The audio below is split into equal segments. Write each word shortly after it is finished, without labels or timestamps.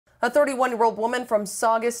A 31-year-old woman from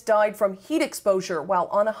Saugus died from heat exposure while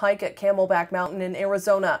on a hike at Camelback Mountain in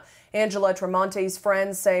Arizona. Angela Tramonte's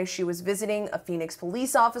friends say she was visiting a Phoenix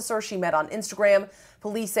police officer she met on Instagram.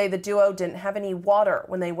 Police say the duo didn't have any water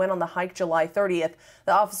when they went on the hike July 30th.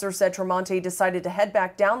 The officer said Tramonte decided to head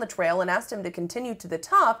back down the trail and asked him to continue to the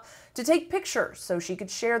top to take pictures so she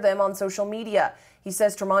could share them on social media. He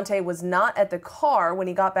says Tramonte was not at the car when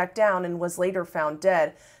he got back down and was later found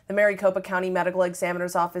dead. The Maricopa County Medical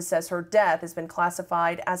Examiner's Office says her death has been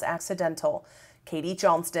classified as accidental. Katie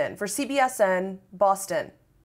Johnston for CBSN, Boston.